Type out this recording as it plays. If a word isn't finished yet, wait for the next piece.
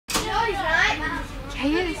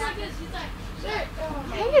He is.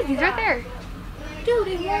 He is. He's right there. Dude,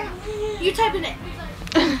 you typing it.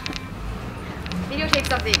 Videotape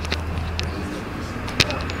something.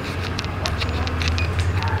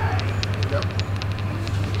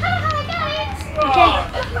 Okay.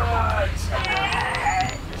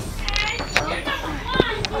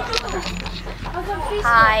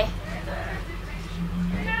 Hi.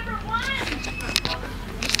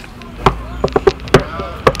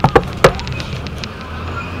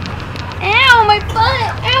 Ow, my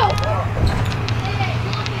butt! Ow!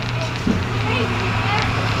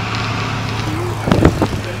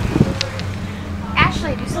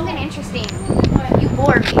 Ashley, do something interesting. You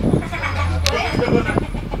bore me.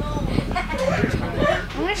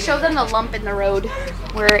 I'm gonna show them the lump in the road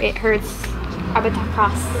where it hurts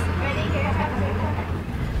Abatakras.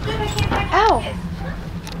 Ow!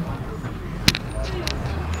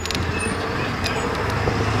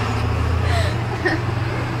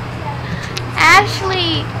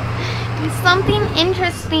 Ashley, do something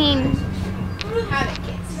interesting.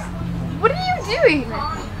 What are you doing?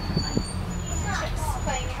 Just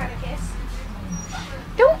playing how to kiss.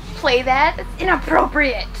 Don't play that. That's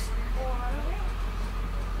inappropriate.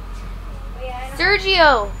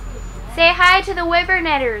 Sergio, say hi to the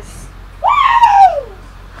Webernetters. Woo!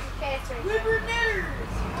 Okay, it's right. Webernetters!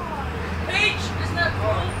 H, isn't that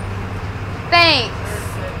cool? Thanks.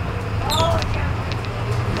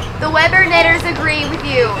 The Webernetters agree with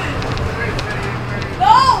you.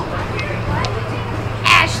 No!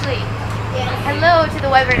 Ashley, hello to the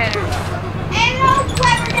Webernetters. Hello,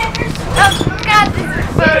 Webernetters. Oh God, this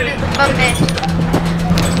phone is a bonus.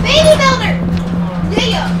 Baby builder.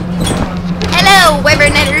 Yeah. Hello,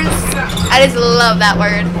 Webernetters. I just love that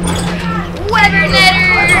word.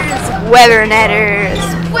 Webernetters. Webernetters.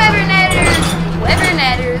 Webernetters.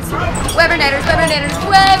 Webernetters. Webernetters. Webernetters.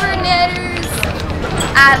 Webernetters.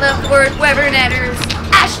 I love the word Webernetters.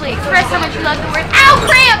 Ashley, express how much you love the word. Ow,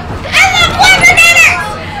 cramp! I love Webernetters!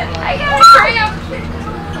 I got a cramp.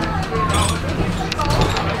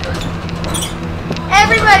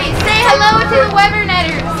 Everybody, say hello to the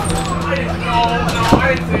Webernetters.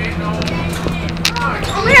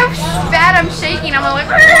 Look how bad I'm shaking. I'm like,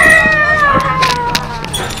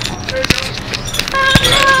 oh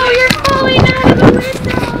no, you're falling out of the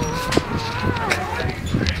window.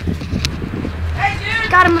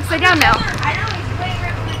 Got him upside down now.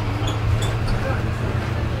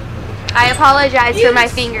 I apologize for my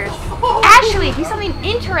fingers. Ashley, do something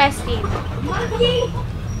interesting.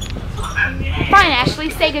 Fine, Ashley,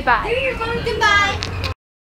 say goodbye. Goodbye.